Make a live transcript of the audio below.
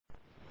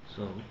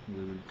So we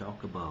will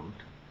talk about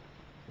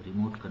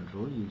remote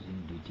control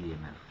using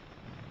DTMF.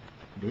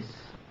 This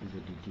is a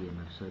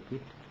DTMF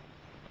circuit.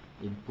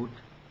 Input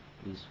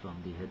is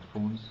from the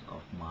headphones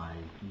of my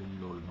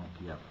little old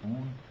Nokia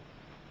phone.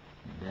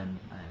 Then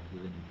I have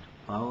given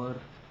it power.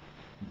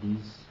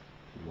 These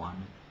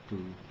 1,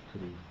 2,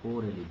 3,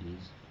 4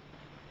 LEDs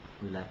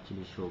will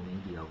actually show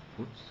me the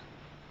outputs.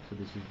 So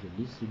this is the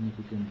least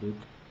significant bit,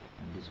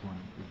 and this one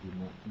is the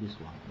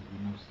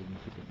most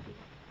significant bit.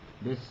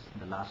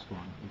 The last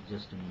one, is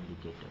just an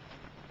indicator.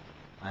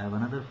 I have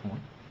another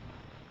phone,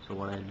 so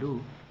what I'll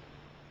do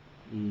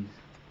is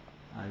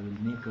I will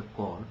make a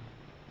call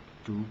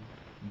to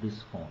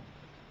this phone.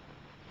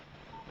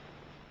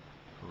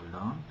 Hold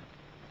on.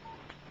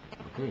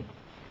 Okay,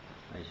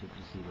 I should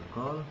receive a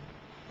call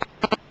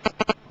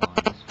on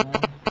this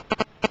phone.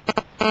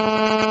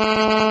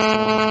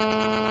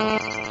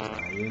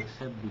 I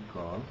accept the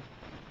call.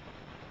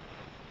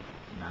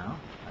 Now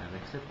I have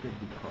accepted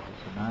the call,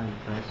 so now I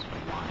press 1.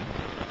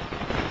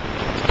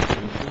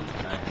 You see,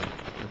 I have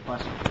the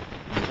first bit.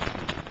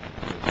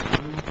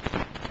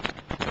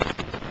 Press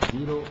 2,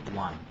 0,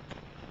 1.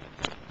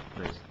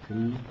 Press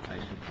 3, I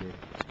should get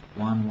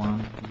 1,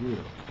 1,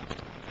 0.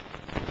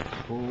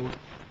 4,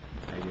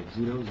 I get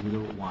 0,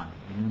 0, 1.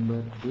 Remember,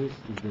 this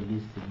is the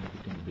least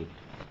significant bit.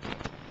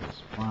 Press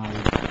 5.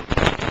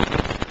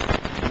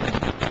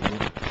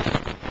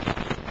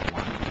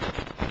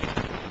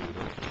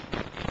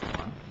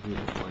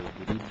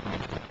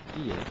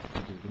 Here,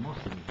 which is the most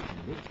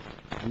significant bit,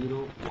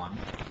 0, 1,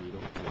 0,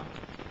 1.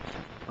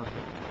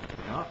 Perfect. Take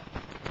it off.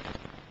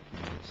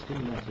 And it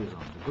still latches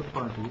on. The good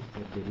part is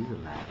that there is a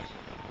latch,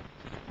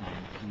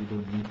 and you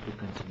don't need to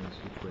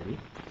continuously query.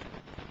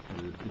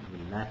 It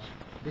will latch.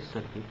 This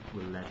circuit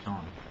will latch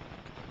on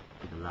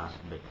to the last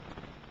bit.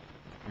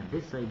 And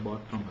this I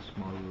bought from a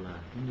small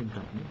Indian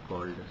company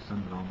called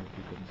Sunround. If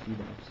you can see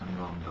that,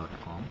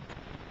 sunround.com.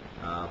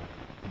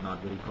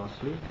 Not very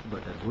costly, but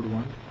a good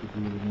one to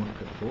do remote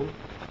control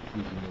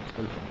using your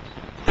cell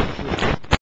phones.